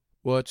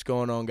What's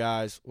going on,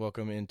 guys?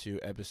 Welcome into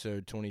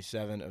episode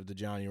 27 of the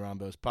Johnny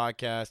Rambos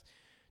podcast.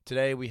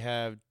 Today we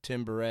have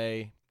Tim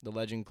Bourret, the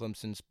legend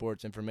Clemson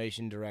Sports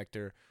Information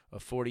Director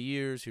of 40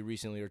 years, who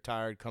recently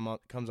retired,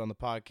 comes on the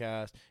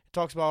podcast. It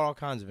talks about all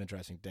kinds of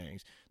interesting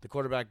things. The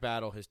quarterback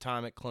battle, his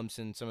time at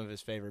Clemson, some of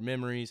his favorite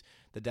memories,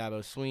 the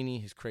Dabo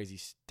Swinney, his crazy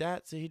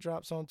stats that he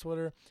drops on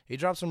Twitter. He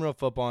drops some real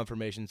football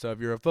information, so if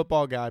you're a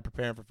football guy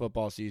preparing for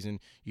football season,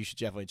 you should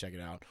definitely check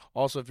it out.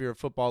 Also, if you're a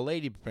football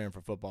lady preparing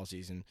for football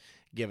season,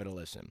 give it a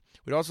listen.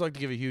 We'd also like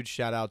to give a huge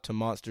shout out to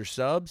Monster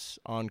Subs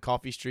on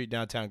Coffee Street,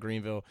 downtown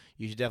Greenville.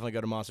 You should definitely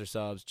go to Monster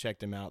Subs, check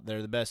them out.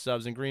 They're the best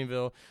subs in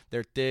Greenville.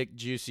 They're thick,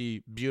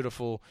 juicy,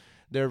 beautiful.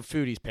 They're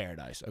foodie's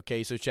paradise,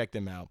 okay? So check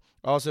them out.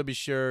 Also, be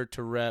sure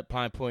to rep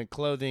Pine Point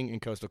Clothing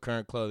and Coastal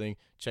Current Clothing.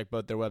 Check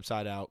both their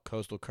website out,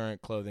 Coastal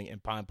Current Clothing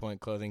and Pine Point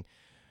Clothing.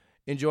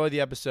 Enjoy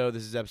the episode.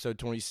 This is episode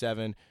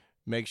 27.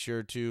 Make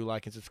sure to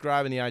like and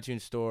subscribe in the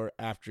iTunes store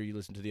after you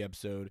listen to the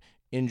episode.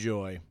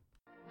 Enjoy.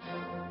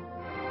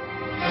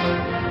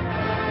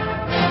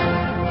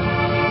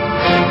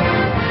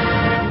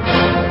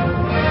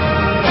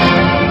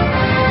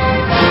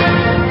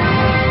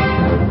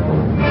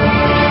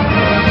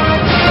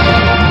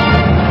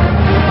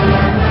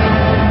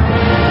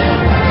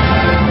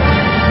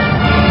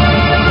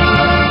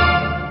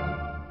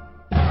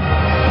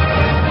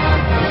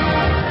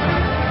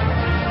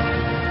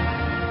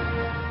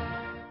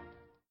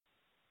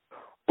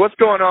 What's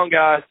going on,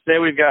 guys? Today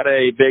we've got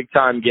a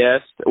big-time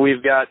guest.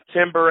 We've got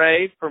Tim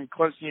Bourret from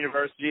Clemson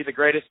University, the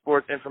greatest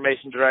sports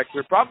information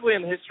director probably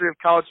in the history of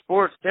college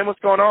sports. Tim, what's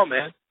going on,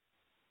 man?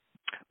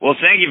 Well,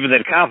 thank you for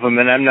that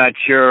compliment. I'm not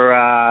sure.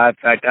 In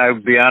fact, I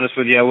would be honest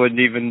with you, I wouldn't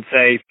even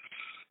say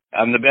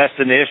I'm the best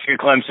in the history of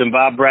Clemson.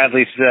 Bob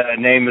Bradley's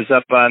name is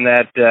up on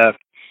that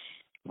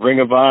Ring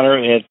of Honor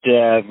at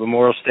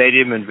Memorial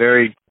Stadium, and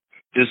very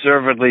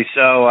deservedly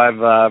so. I've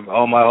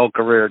owed my whole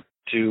career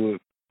to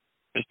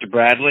Mr.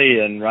 Bradley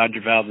and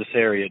Roger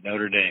Valdesari at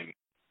Notre Dame.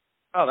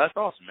 Oh, that's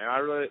awesome,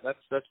 man.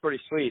 That's pretty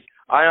sweet.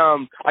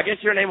 I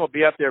guess your name will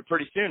be up there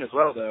pretty soon as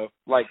well, though.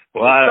 I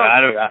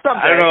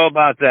don't know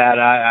about that.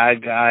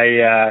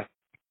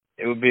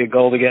 It would be a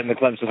goal to get in the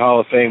Clemson Hall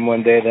of Fame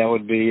one day. That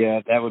would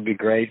be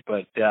great.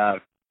 But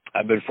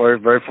I've been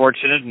very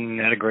fortunate and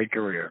had a great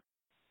career.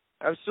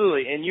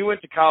 Absolutely. And you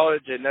went to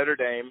college at Notre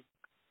Dame.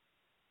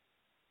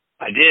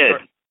 I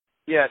did.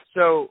 Yeah,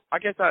 so I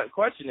guess the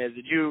question is,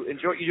 you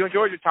enjoyed your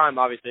time,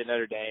 obviously, at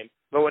Notre Dame,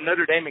 but when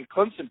Notre Dame and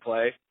Clemson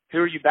play, who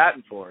are you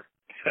batting for?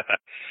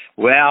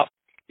 Well,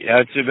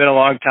 it's been a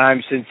long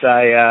time since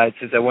I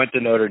went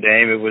to Notre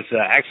Dame. It was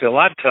actually a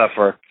lot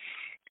tougher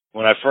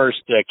when I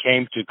first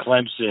came to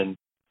Clemson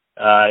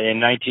in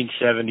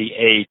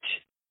 1978.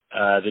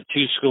 The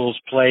two schools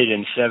played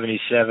in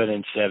 77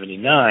 and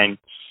 79,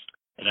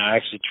 and I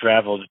actually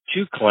traveled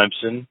to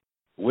Clemson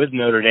with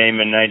Notre Dame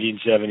in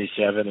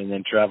 1977, and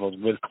then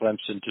traveled with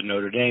Clemson to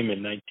Notre Dame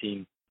in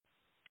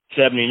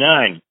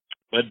 1979.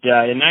 But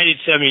in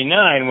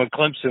 1979, when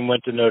Clemson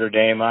went to Notre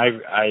Dame,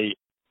 I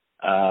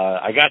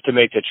got to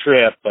make the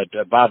trip, but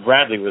Bob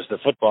Bradley was the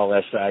football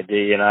SID,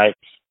 and I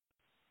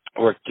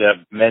worked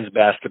men's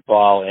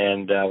basketball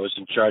and was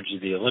in charge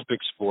of the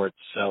Olympic sports.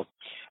 So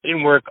I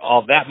didn't work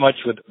all that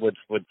much with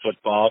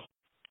football.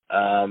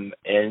 And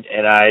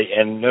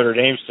Notre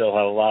Dame still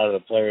had a lot of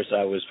the players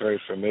I was very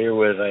familiar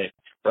with.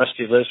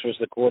 Rusty List was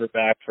the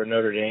quarterback for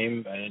Notre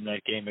Dame in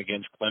that game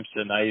against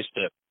Clemson. I used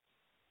to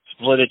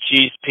split a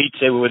cheese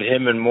pizza with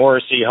him and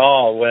Morrissey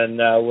Hall when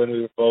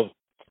we were both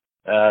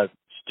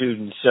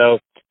students. So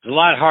it's a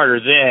lot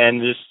harder then.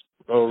 This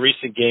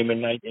recent game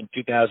in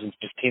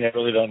 2015, I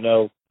really don't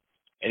know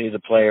any of the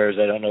players.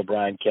 I don't know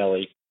Brian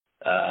Kelly.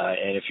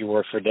 And if you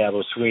work for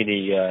Dabo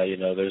Swinney,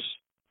 there's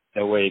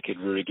no way you could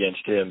root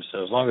against him.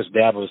 So as long as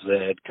Dabo's the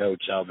head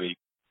coach, I'll be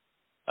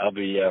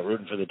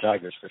rooting for the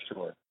Tigers for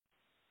sure.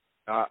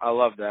 I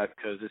love that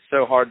because it's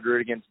so hard to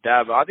root against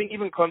Dabo. I think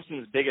even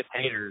Clemson's biggest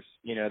haters,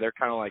 they're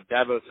kind of like,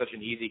 Dabo's such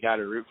an easy guy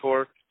to root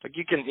for. Like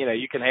you can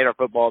hate our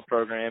football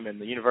program and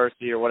the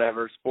university or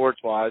whatever,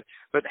 sports-wise,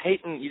 but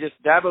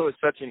Dabo is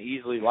such an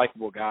easily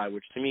likable guy,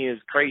 which to me is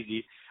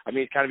crazy. I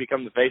mean, he's kind of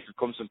become the face of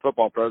Clemson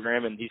football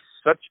program, and he's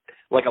such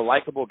like a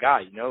likable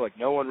guy, like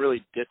no one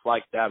really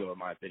dislikes Dabo in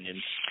my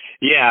opinion.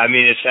 Yeah, I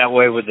mean, it's that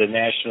way with the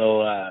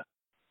national,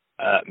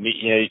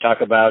 you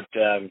talk about,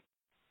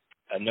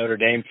 Notre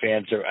Dame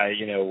fans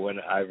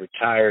when I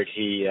retired,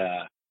 he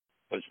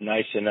was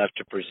nice enough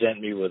to present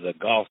me with a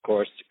golf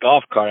cart.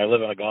 I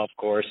live on a golf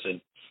course,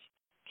 and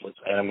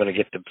I'm going to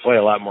get to play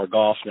a lot more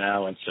golf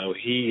now. And so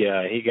he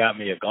got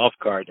me a golf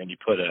cart, and he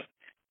put a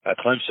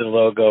Clemson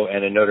logo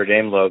and a Notre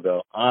Dame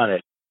logo on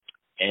it.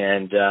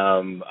 And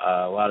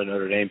a lot of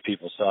Notre Dame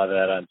people saw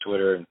that on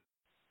Twitter, and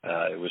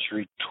it was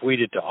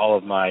retweeted to all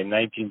of my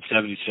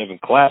 1977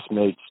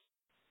 classmates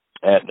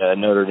at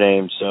Notre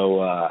Dame.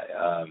 So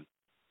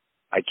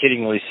I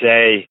kiddingly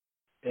say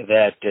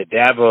that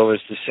Dabo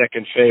is the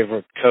second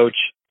favorite coach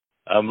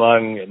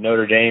among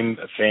Notre Dame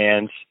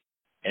fans,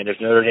 and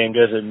if Notre Dame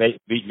doesn't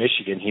beat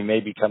Michigan, he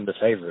may become the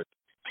favorite.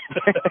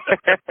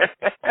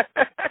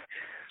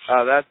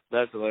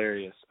 That's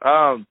hilarious.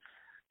 One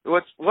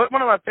of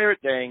my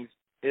favorite things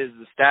is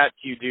the stats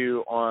you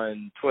do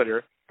on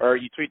Twitter, or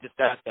you tweet the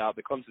stats out,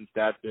 the Clemson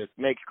stats, that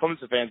makes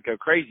Clemson fans go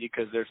crazy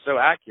because they're so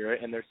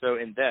accurate and they're so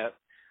in-depth.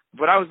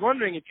 But I was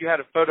wondering if you had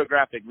a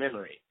photographic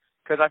memory,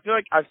 because I feel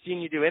like I've seen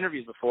you do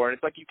interviews before, and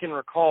it's like you can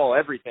recall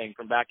everything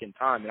from back in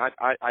time. And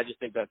I just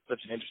think that's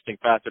such an interesting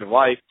facet of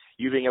life,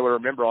 you being able to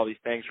remember all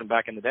these things from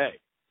back in the day.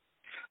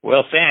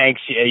 Well,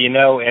 thanks.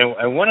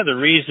 And one of the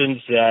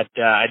reasons that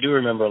I do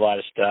remember a lot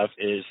of stuff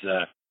is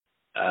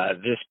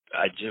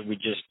we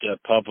just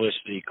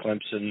published the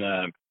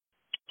Clemson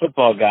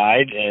football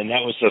guide, and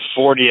that was the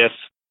 40th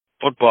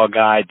football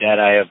guide that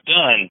I have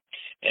done.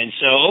 And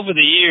so over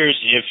the years,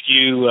 if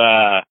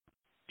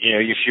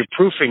if you're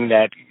proofing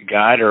that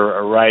guide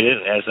or write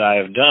it as I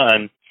have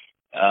done,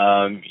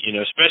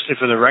 especially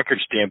from the record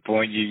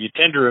standpoint, you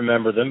tend to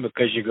remember them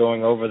because you're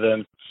going over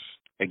them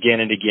again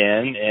and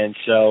again. And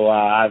so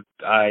I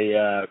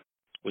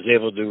was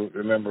able to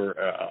remember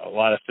a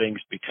lot of things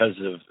because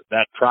of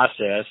that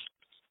process.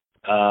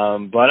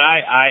 But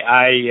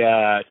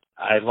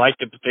I like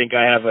to think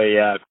I have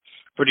a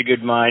pretty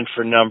good mind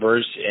for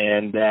numbers,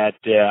 and that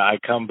I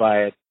come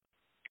by it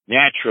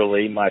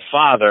naturally. My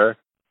father,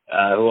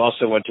 who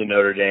also went to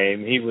Notre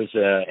Dame, he was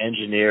an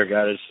engineer,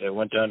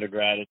 went to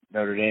undergrad at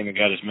Notre Dame and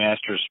got his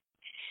master's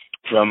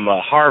from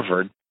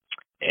Harvard.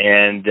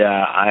 And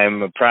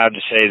I'm proud to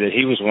say that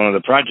he was one of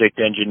the project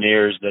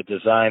engineers that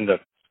designed the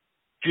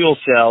fuel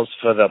cells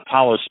for the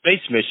Apollo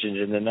space missions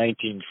in the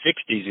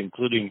 1960s,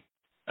 including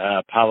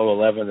Apollo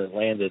 11 that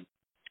landed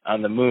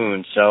on the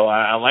moon. So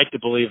I like to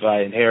believe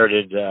I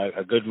inherited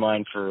a good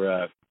mind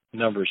for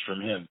numbers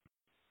from him.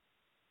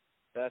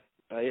 That's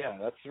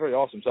really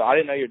awesome. So I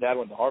didn't know your dad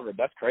went to Harvard.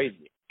 That's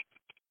crazy.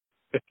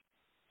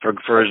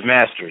 for his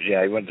master's,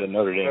 yeah, he went to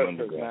Notre Dame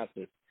undergrad.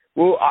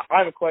 Well, I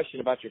have a question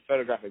about your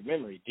photographic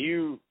memory.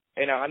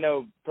 And I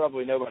know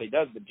probably nobody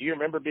does, but do you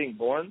remember being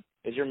born?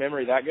 Is your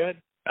memory that good?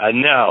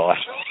 No, I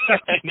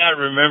do not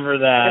remember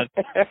that.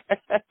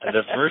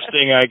 The first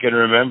thing I can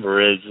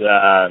remember is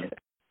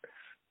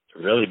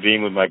really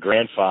being with my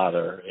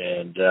grandfather,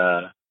 and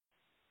that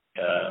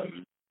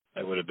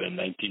would have been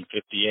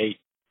 1958.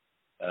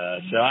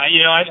 So I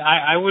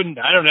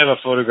don't have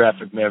a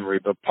photographic memory,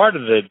 but part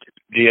of the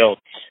deal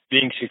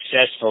being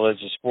successful as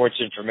a sports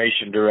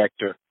information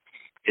director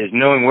is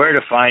knowing where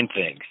to find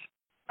things.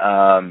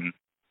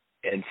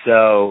 And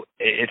so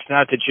it's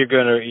not that you're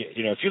going to,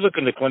 if you look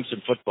in the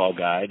Clemson football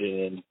guide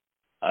and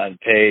on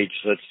page,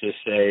 let's just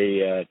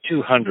say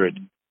 200,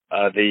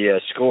 the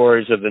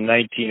scores of the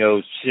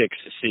 1906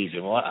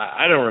 season. Well,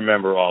 I don't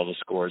remember all the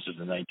scores of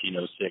the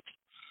 1906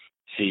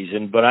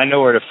 season, but I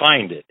know where to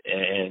find it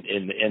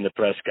in the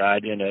press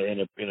guide in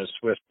a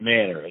swift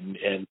manner.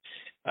 And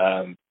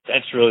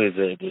that's really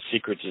the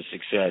secret to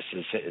success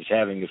is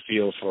having a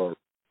feel for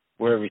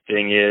where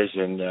everything is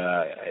and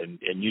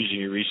using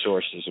your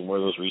resources and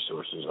where those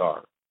resources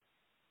are.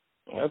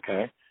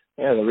 Okay.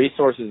 Yeah, the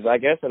resources, I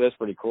guess that is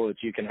pretty cool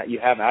that you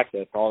have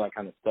access to all that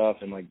kind of stuff,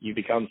 and like you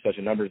become such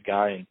a numbers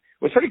guy. And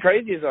what's pretty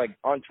crazy is like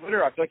on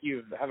Twitter, I feel like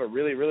you have a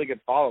really, really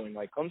good following.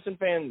 Like Clemson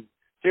fans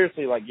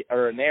seriously like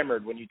are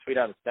enamored when you tweet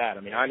out a stat.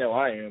 I mean, I know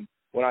I am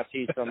when I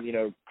see some,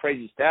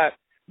 crazy stat.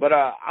 But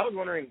I was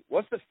wondering,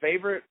 what's your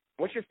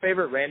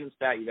favorite random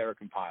stat you've ever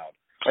compiled?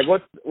 Like,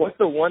 what's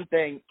the one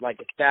thing, like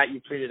a stat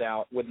you tweeted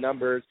out with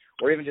numbers,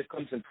 or even just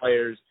Clemson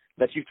players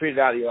that you tweeted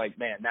out? You're like,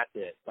 man, that's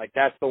it. Like,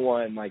 that's the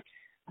one. Like,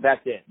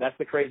 that's it. That's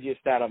the craziest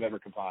stat I've ever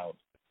compiled.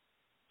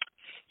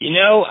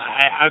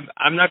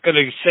 I'm not going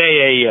to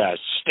say a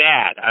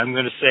stat. I'm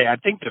going to say I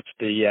think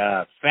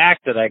the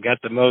fact that I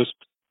got the most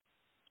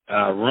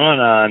run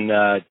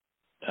on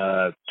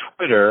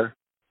Twitter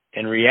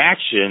and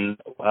reaction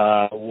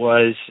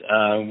was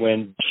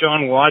when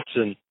Deshaun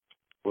Watson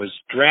was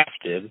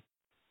drafted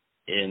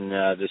in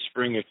the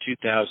spring of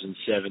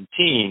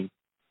 2017,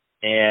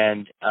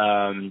 and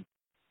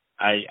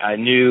I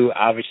knew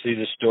obviously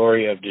the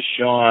story of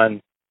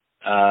Deshaun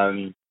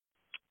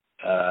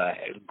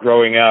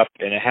growing up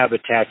in a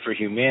Habitat for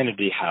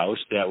Humanity house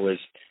that was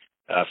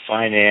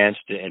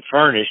financed and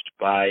furnished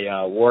by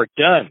Warwick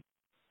Dunn.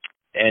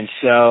 And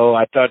so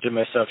I thought to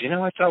myself,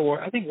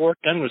 I think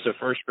Warwick Dunn was a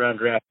first-round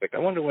draft pick. I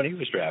wonder when he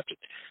was drafted.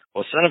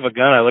 Well, son of a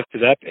gun, I looked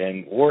it up,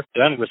 and Warwick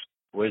Dunn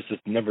was the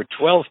number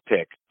 12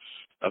 pick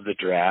of the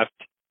draft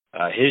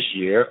his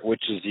year,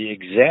 which is the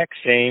exact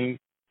same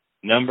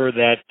number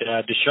that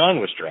Deshaun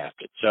was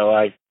drafted. So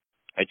I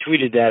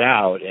tweeted that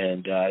out,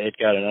 and it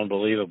got an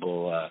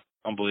unbelievable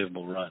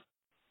run.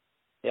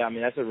 Yeah, I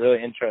mean, that's a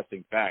really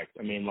interesting fact.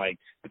 I mean, like,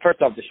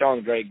 first off,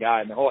 Deshaun's a great guy,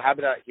 and the whole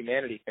Habitat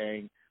Humanity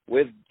thing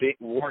with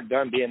Warwick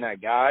Dunn being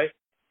that guy,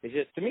 it's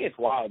just, to me, it's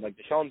wild. Like,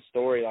 Deshaun's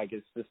story, like,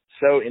 is just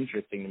so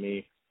interesting to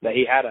me that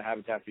he had a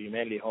Habitat for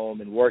Humanity home,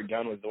 and Warwick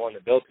Dunn was the one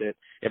that built it.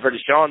 And for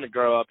Deshaun to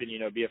grow up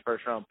and, be a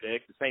first-round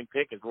pick, the same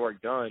pick as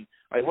Warwick Dunn,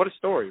 like, what a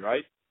story,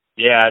 right?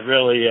 Yeah, it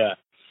really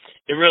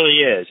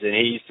is. And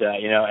he's,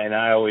 and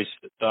I always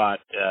thought,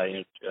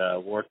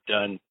 Warwick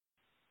Dunn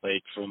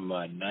played from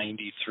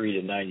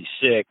 93 to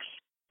 96,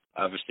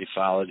 obviously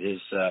followed his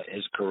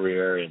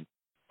career, and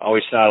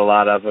always thought a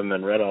lot of him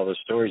and read all the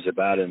stories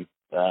about him,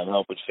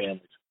 helping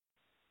families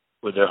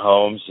with their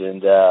homes.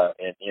 And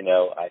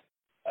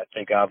I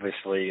think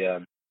obviously,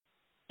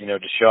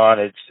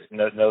 Deshaun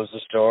knows the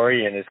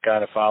story and has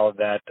kind of followed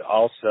that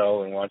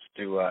also and wants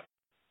to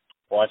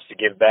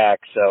give back.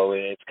 So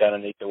it's kind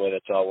of neat the way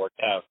that's all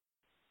worked out.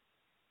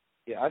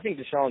 Yeah, I think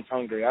Deshaun's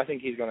hungry. I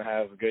think he's going to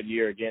have a good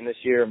year again this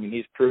year. I mean,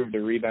 he's proved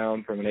a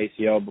rebound from an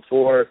ACL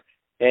before.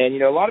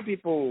 And, a lot of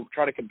people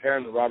try to compare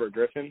him to Robert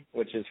Griffin,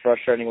 which is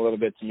frustrating a little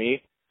bit to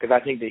me because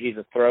I think that he's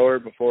a thrower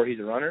before he's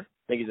a runner.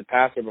 I think he's a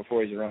passer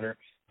before he's a runner.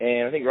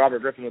 And I think Robert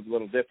Griffin was a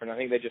little different. I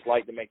think they just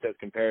like to make those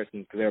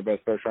comparisons because they were both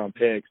first-round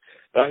picks.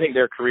 But I think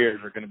their careers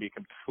are going to be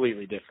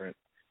completely different.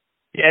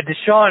 Yeah,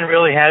 Deshaun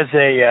really has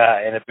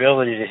an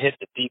ability to hit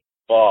the deep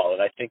ball,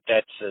 and I think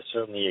that's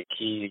certainly a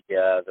key.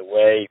 The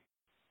way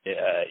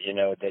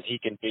that he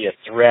can be a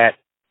threat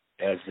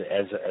as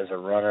a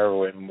runner.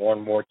 When more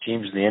and more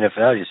teams in the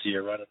NFL, you see,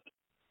 are running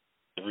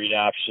the read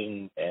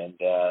option, and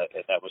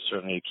that was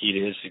certainly a key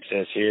to his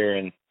success here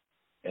and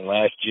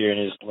last year in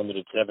his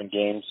limited 7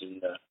 games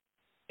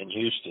in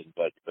Houston.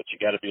 But you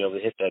got to be able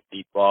to hit that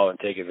deep ball and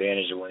take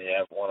advantage of when you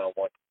have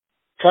one-on-one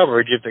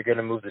coverage if they're going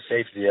to move the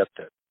safety up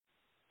to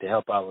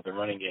help out with the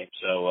running game.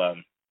 So,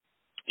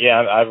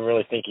 I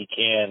really think he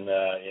can,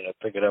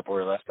 pick it up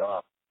where he left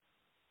off.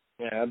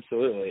 Yeah,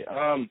 absolutely.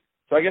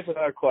 So I guess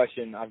another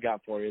question I've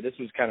got for you. This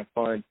was kind of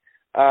fun.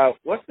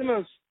 What's the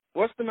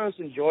most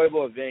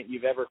enjoyable event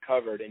you've ever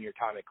covered in your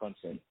time at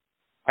Clemson?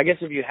 I guess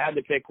if you had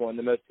to pick one,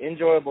 the most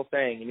enjoyable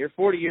thing in your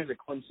 40 years at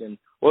Clemson,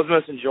 what was the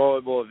most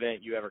enjoyable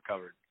event you ever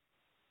covered?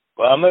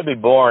 Well, I'm going to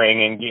be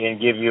boring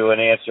and give you an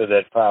answer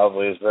that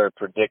probably is very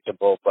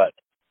predictable, but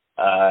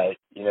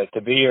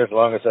to be here as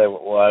long as I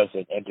was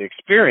and to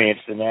experience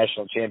the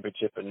national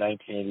championship in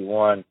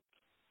 1981,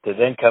 to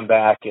then come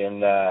back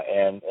and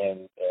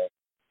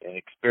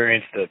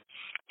experience the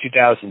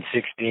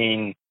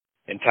 2016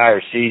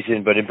 entire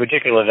season, but in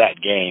particular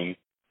that game,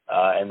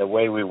 and the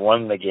way we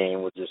won the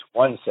game with just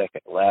 1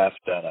 second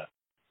left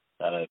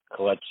on a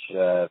clutch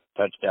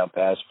touchdown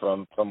pass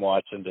from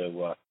Watson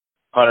to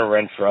Hunter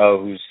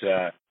Renfrow, who's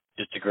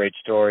just a great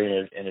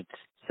story in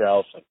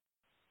itself, and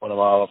one of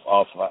my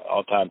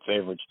all-time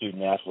favorite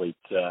student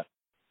athletes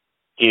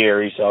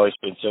here. He's always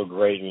been so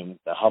great and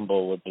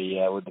humble with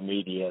the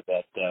media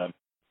that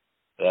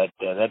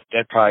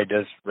probably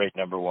does rate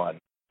number one.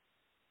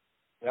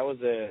 That was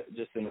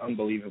just an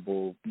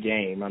unbelievable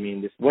game. I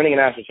mean, just winning a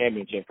national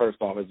championship,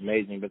 first off, is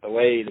amazing, but the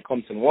way the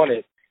Clemson won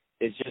it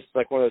is just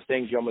like one of those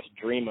things you almost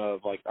dream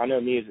of. Like, I know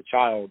me as a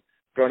child,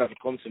 growing up a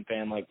Clemson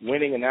fan, like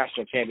winning a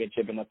national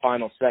championship in the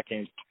final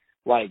second,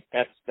 like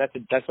that's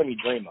what you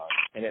dream of,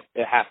 and it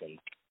happened.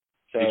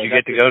 So did you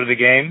get to go to the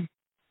game?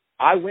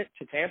 I went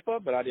to Tampa,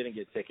 but I didn't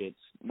get tickets.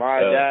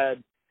 My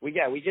dad, we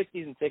get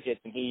season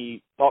tickets, and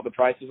he thought the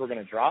prices were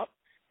going to drop,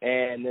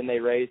 and then they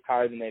raised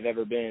higher than they've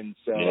ever been.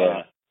 So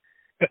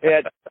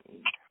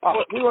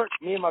we weren't.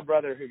 Me and my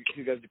brother,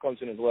 who goes to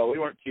Clemson as well, we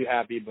weren't too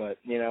happy, but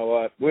you know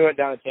what? We went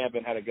down to Tampa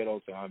and had a good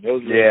old time. It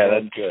was really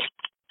fun. That's good.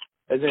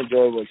 It was an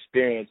enjoyable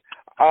experience.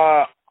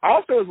 I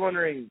also was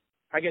wondering,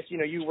 I guess,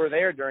 you were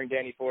there during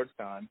Danny Ford's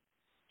time.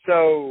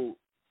 So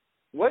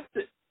what's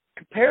the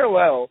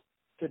parallel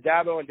to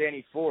Dabo and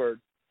Danny Ford?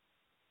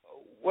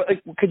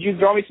 Could you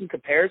draw me some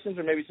comparisons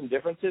or maybe some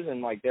differences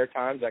in, like, their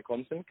times at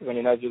Clemson? Because, I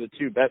mean, those are the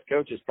two best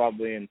coaches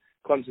probably in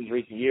Clemson's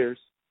recent years.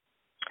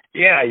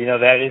 Yeah,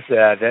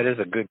 that is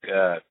a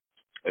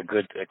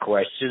good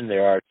question.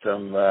 There are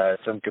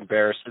some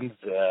comparisons,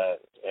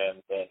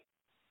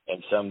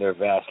 and some they're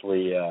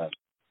vastly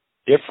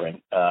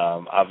different.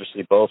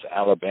 Obviously, both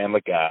Alabama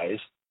guys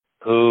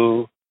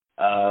who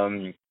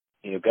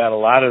got a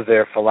lot of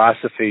their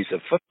philosophies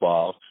of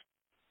football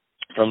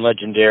from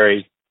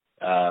legendary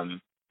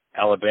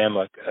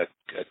Alabama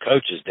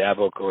coaches.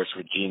 Dabo, of course,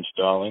 with Gene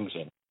Stallings,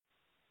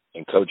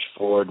 and Coach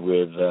Ford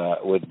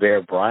with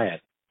Bear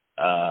Bryant.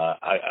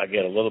 I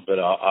get a little bit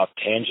off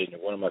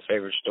tangent. One of my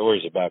favorite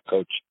stories about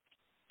Coach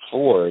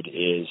Ford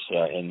is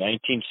in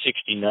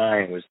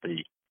 1969 was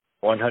the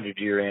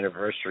 100-year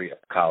anniversary of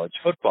college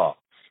football.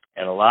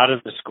 And a lot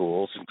of the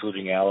schools,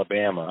 including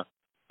Alabama,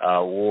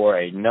 wore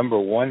a number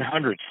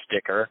 100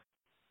 sticker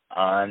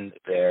on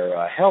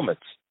their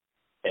helmets.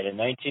 And in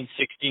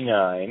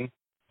 1969,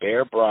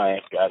 Bear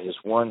Bryant got his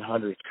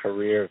 100th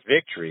career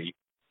victory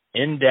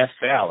in Death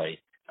Valley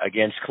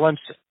against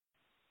Clemson.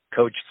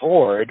 Coach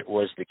Ford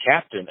was the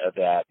captain of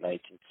that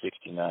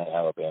 1969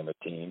 Alabama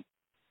team.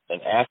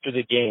 And after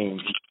the game,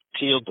 he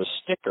peeled the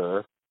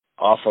sticker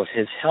off of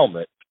his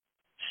helmet,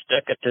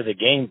 stuck it to the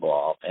game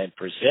ball, and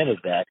presented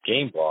that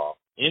game ball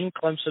in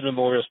Clemson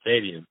Memorial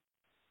Stadium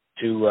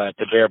to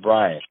Bear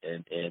Bryant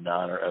in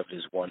honor of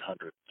his 100th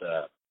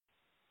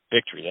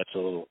victory. That's a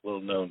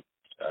little known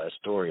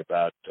story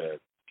about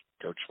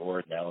Coach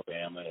Ford in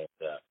Alabama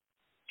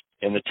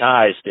and the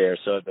ties there.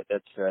 So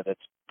that's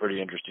pretty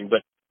interesting.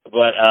 But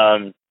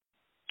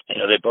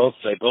they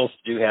both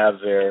do have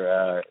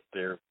their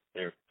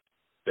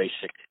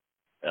basic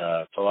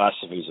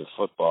philosophies of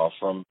football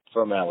from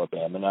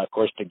Alabama. Now, of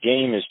course, the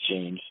game has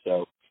changed.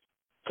 So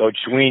Coach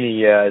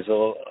Swinney is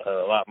a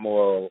lot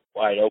more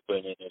wide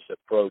open in his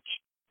approach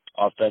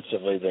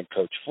offensively than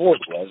Coach Ford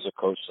was. Of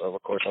course,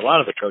 a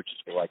lot of the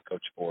coaches were like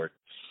Coach Ford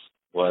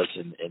was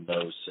in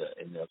those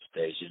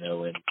days. You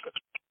know, in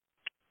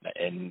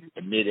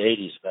the mid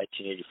 '80s,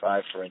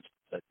 1985, for instance,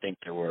 I think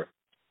there were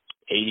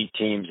 80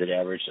 teams that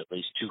averaged at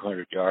least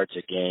 200 yards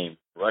a game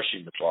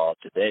rushing the ball.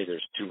 Today,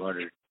 there's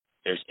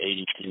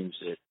 80 teams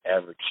that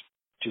average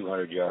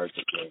 200 yards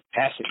a game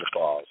passing the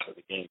ball. So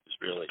the game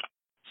has really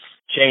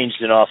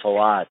changed an awful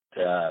lot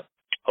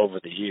over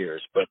the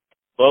years. But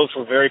both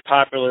were very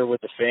popular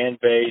with the fan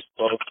base.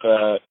 Both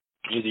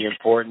knew the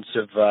importance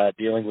of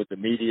dealing with the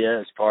media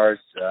as far as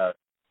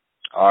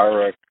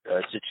our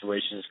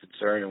situation is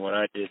concerned. And when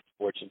I did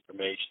sports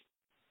information,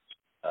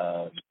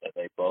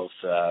 they both,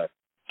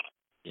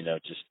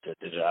 just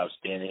did it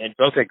outstanding. And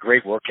both had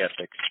great work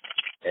ethics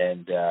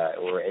and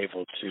were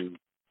able to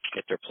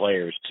get their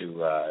players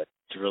to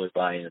really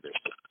buy into this.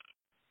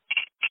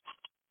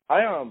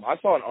 I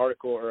saw an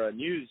article or a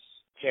news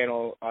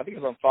channel, I think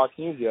it was on Fox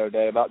News the other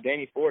day, about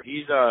Danny Ford.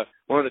 He's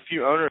one of the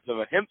few owners of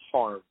a hemp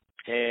farm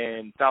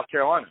in South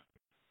Carolina.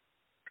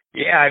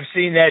 Yeah, I've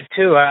seen that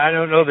too. I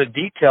don't know the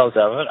details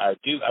of it. I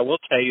will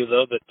tell you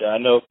though that I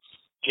know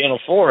Channel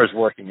 4 is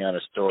working on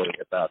a story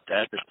about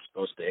that that's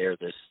supposed to air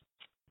this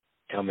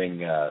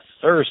coming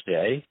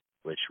Thursday,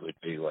 which would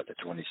be the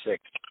 26th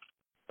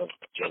of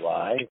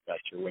July. Not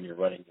sure when you're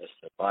running this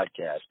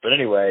podcast, but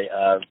anyway,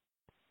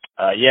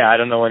 I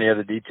don't know any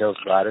other details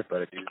about it,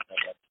 but I do know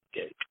that's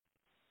the case.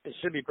 It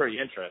should be pretty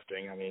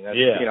interesting. I mean,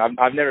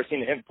 I've never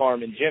seen a hemp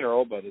farm in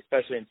general, but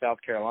especially in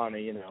South Carolina,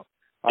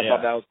 I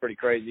thought that was pretty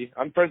crazy.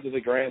 I'm friends with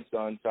the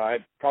grandson, so I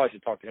probably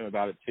should talk to him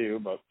about it too,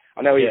 but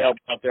I know he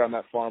helped out there on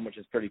that farm, which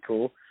is pretty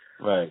cool.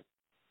 Right.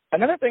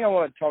 Another thing I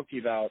want to talk to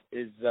you about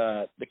is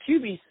the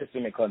QB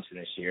system at Clemson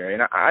this year,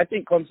 and I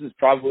think Clemson's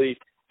probably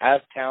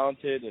as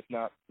talented, if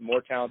not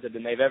more talented,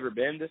 than they've ever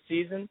been this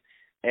season.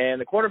 And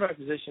the quarterback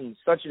position is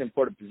such an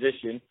important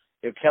position.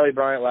 Kelly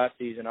Bryant last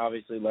season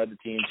obviously led the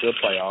team to a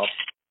playoff,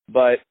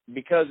 but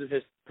because of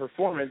his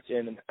performance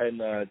in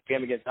the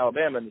game against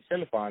Alabama in the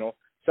semifinal,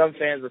 some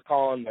fans were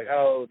calling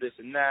this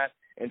and that,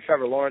 and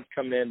Trevor Lawrence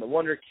coming in, the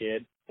wonder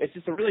kid. It's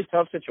just a really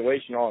tough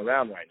situation all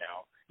around right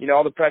now.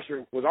 All the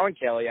pressure was on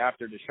Kelly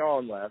after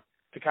Deshaun left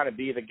to kind of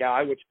be the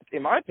guy, which,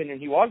 in my opinion,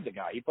 he was the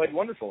guy. He played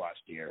wonderful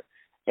last year.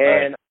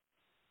 And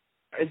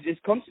is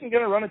Clemson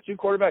going to run a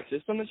two-quarterback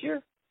system this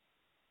year?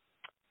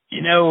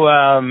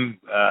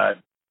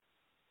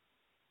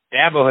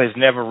 Dabo has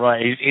never run.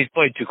 He's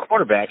played two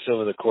quarterbacks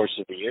over the course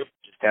of the year.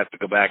 Just have to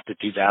go back to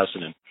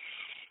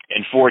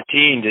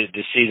 2014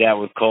 to see that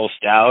with Cole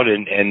Stout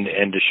and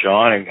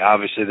Deshaun, and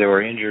obviously there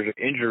were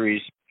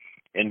injuries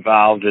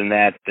involved in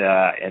that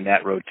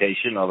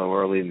rotation. Although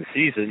early in the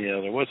season,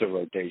 there was a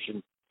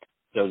rotation,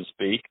 so to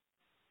speak.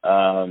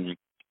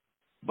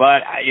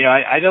 But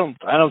I don't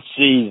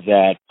see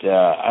that.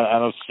 I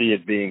don't see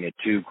it being a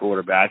two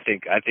quarterback.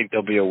 I think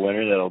there'll be a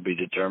winner that'll be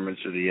determined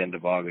through the end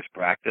of August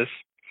practice,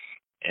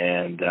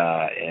 and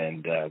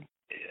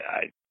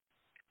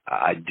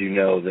I do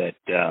know that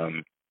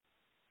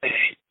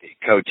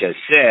Coach has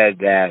said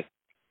that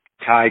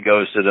Ty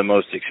goes to the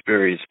most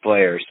experienced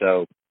player,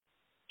 so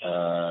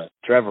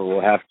Trevor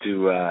will have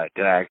to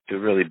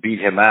really beat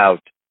him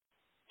out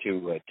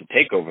to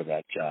take over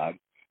that job.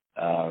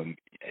 I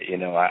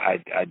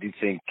do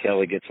think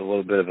Kelly gets a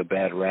little bit of a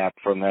bad rap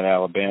from that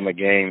Alabama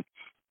game.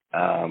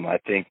 I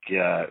think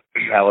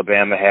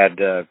Alabama had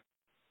the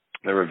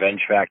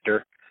revenge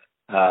factor,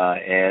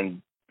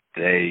 and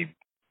they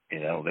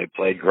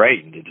played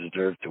great and they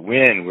deserved to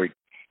win.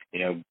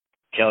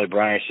 Kelly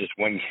Bryant's just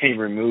one game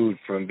removed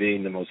from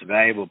being the most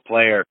valuable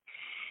player,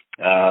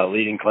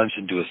 leading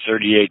Clemson to a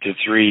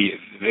 38-3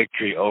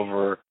 victory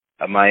over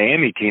a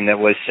Miami team that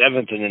was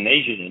seventh in the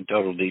nation in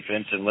total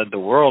defense and led the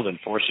world in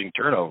forcing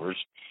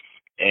turnovers.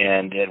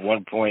 And at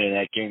one point in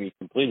that game, he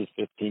completed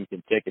 15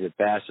 consecutive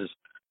passes,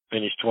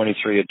 finished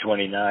 23 of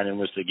 29, and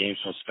was the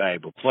game's most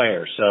valuable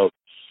player. So,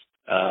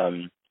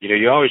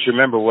 you always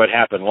remember what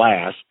happened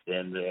last,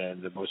 and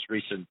the most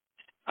recent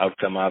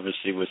outcome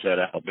obviously was that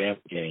Alabama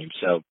game.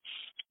 So,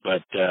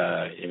 but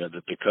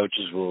the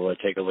coaches will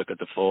take a look at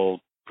the full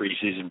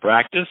preseason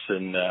practice,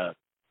 and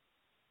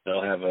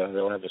they'll have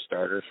a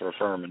starter for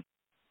Furman.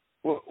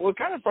 Well, what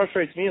kind of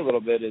frustrates me a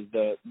little bit is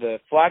the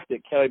flack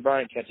that Kelly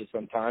Bryant catches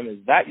sometimes is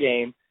that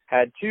game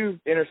had two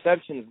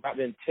interceptions not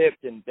been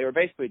tipped, and they were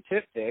basically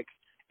tip picks,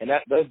 and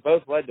those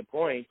both led to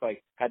points.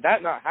 Had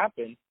that not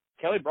happened,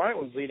 Kelly Bryant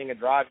was leading a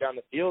drive down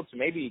the field to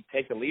maybe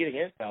take the lead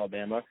against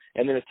Alabama,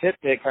 and then a tip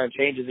pick kind of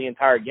changes the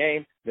entire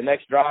game. The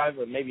next drive,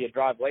 or maybe a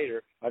drive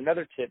later,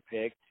 another tip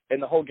pick,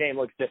 and the whole game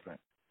looks different.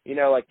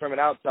 From an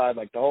outside,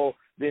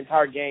 the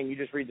entire game, you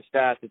just read the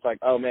stats, it's like,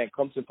 oh, man,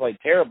 Clemson played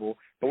terrible.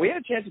 But we had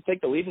a chance to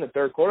take the lead in the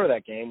third quarter of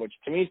that game, which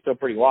to me is still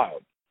pretty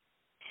wild.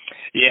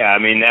 Yeah,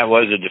 that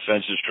was a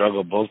defensive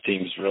struggle. Both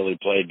teams really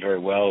played very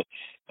well.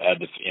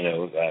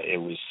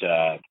 It was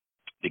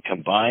the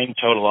combined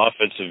total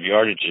offensive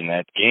yardage in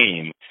that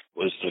game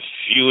was the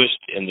fewest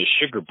in the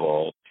Sugar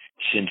Bowl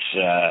since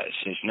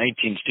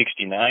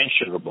 1969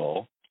 Sugar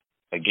Bowl,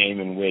 a game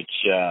in which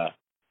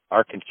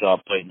Arkansas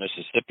played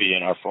Mississippi,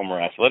 and our former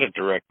athletic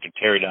director,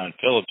 Terry Don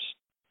Phillips,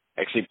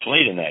 actually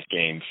played in that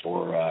game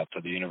for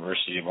the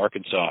University of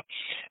Arkansas.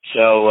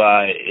 So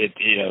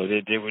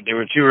there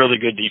were two really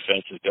good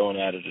defenses going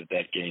at it at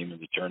that game, and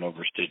the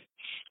turnovers did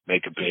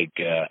make a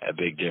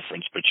big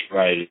difference. But you're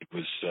right, it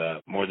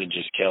was more than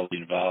just Kelly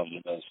involved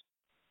in those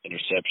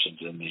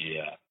interceptions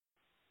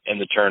and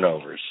the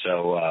turnovers.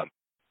 So,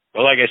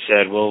 well, like I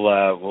said,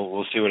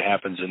 we'll see what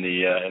happens in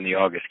the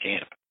August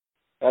camp.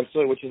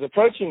 Absolutely, which is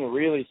approaching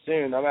really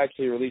soon. I'm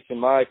actually releasing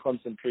my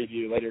Clemson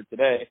preview later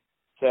today,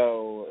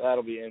 so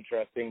that'll be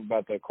interesting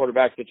about the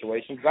quarterback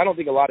situation, because I don't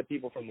think a lot of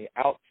people from the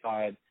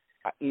outside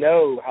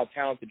know how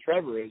talented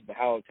Trevor is, but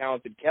how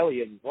talented Kelly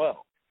is as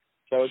well.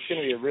 So it's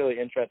going to be a really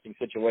interesting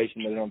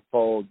situation that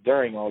unfolds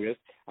during August.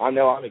 I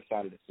know I'm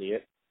excited to see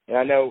it. And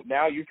I know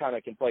now you kind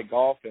of can play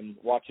golf and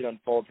watch it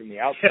unfold from the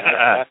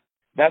outside.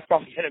 That's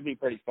probably going to be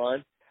pretty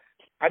fun.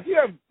 I do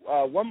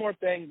have one more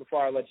thing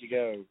before I let you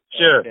go.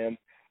 Sure. Tim.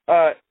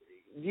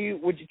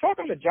 Would you talk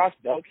on the Josh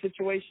Belk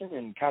situation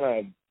and kind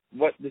of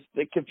what this?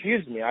 It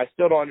confused me. I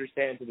still don't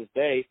understand to this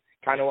day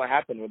kind of what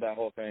happened with that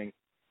whole thing.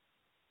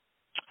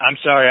 I'm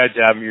sorry,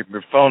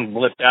 your phone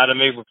blipped out of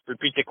me.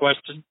 Repeat the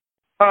question.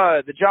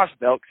 The Josh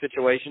Belk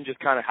situation, just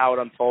kind of how it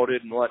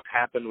unfolded and what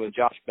happened with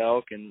Josh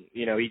Belk, and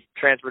he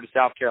transferred to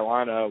South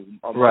Carolina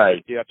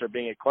right after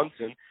being at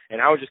Clemson,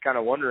 and I was just kind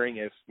of wondering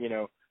if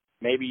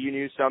maybe you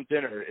knew something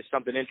or is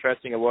something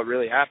interesting of what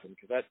really happened,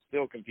 because that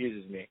still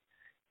confuses me.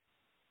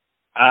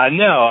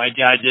 No, I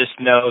just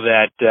know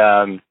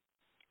that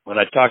when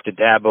I talked to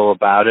Dabo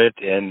about it,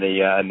 and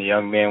the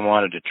young man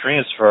wanted to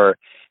transfer,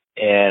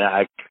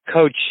 and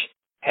Coach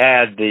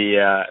had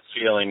the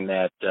feeling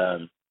that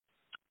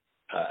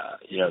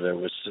there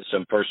was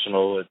some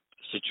personal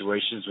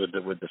situations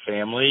with the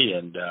family,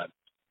 and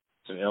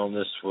some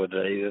illness with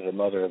either the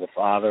mother or the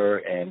father,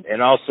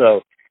 and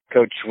also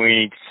Coach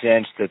Swinney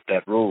sensed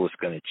that rule was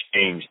going to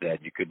change,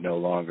 that you could no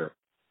longer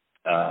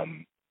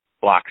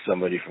block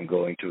somebody from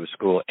going to a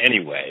school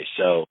anyway.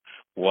 So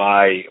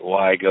why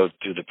go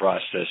through the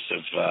process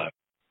of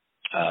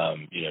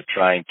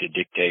trying to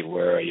dictate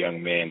where a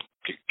young man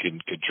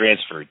could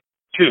transfer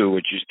to,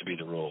 which used to be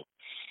the rule.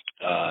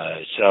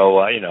 So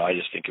I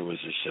just think it was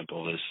as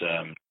simple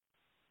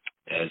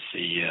as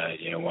he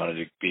wanted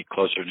to be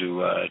closer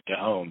to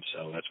home.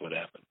 So that's what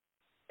happened.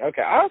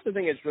 Okay, I also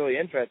think it's really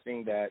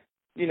interesting that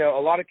a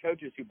lot of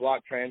coaches who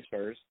block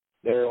transfers.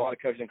 There are a lot of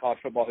coaches in college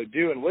football who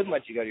do and wouldn't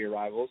let you go to your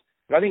rivals.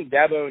 But I think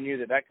Dabo knew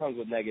that comes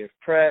with negative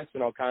press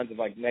and all kinds of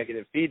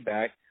negative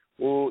feedback.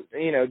 Well,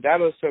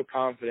 Dabo's so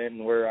confident,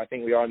 and where I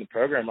think we are in the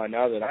program right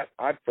now, that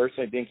I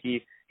personally think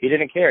he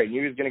didn't care. He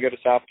knew he was going to go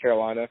to South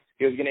Carolina.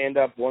 He was going to end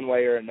up one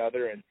way or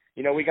another, and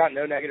we got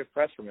no negative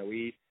press from it.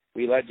 We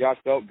let Josh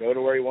Belk go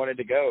to where he wanted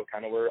to go,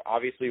 kind of where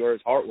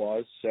his heart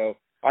was. So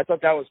I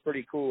thought that was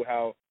pretty cool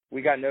how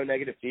we got no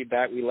negative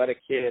feedback. We let a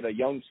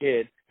young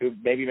kid who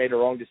maybe made a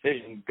wrong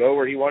decision, go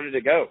where he wanted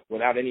to go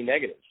without any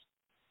negatives.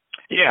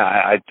 Yeah,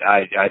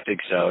 I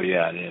think so.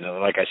 Yeah,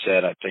 like I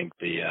said, I think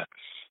the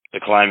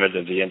climate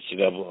of the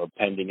NCAA or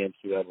pending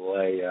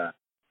NCAA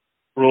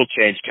rule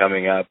change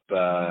coming up, but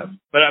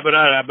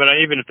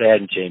even if they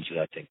hadn't changed it,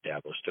 I think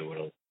Dabo still would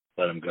have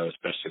let him go,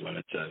 especially when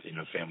it's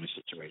a family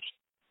situation.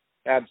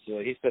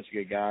 Absolutely, he's such a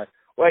good guy.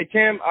 Well, hey,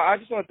 Tim, I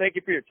just want to thank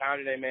you for your time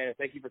today, man, and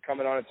thank you for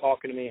coming on and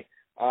talking to me.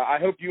 I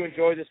hope you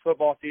enjoy this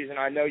football season.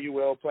 I know you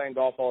will, playing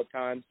golf all the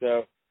time.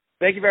 So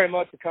thank you very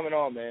much for coming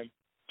on, man.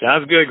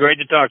 Sounds good. Great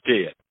to talk to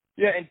you.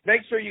 Yeah, and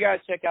make sure you guys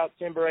check out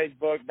Tim Bourret's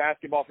book,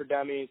 Basketball for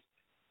Dummies.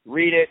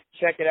 Read it.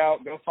 Check it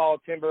out. Go follow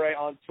Tim Bourret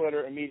on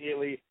Twitter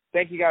immediately.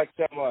 Thank you guys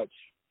so much.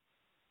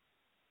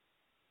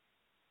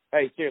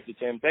 Hey, seriously,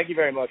 Tim, thank you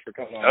very much for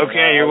coming on.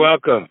 Okay, you're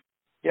welcome.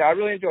 Yeah, I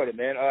really enjoyed it,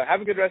 man.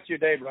 Have a good rest of your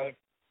day, brother.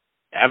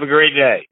 Have a great day.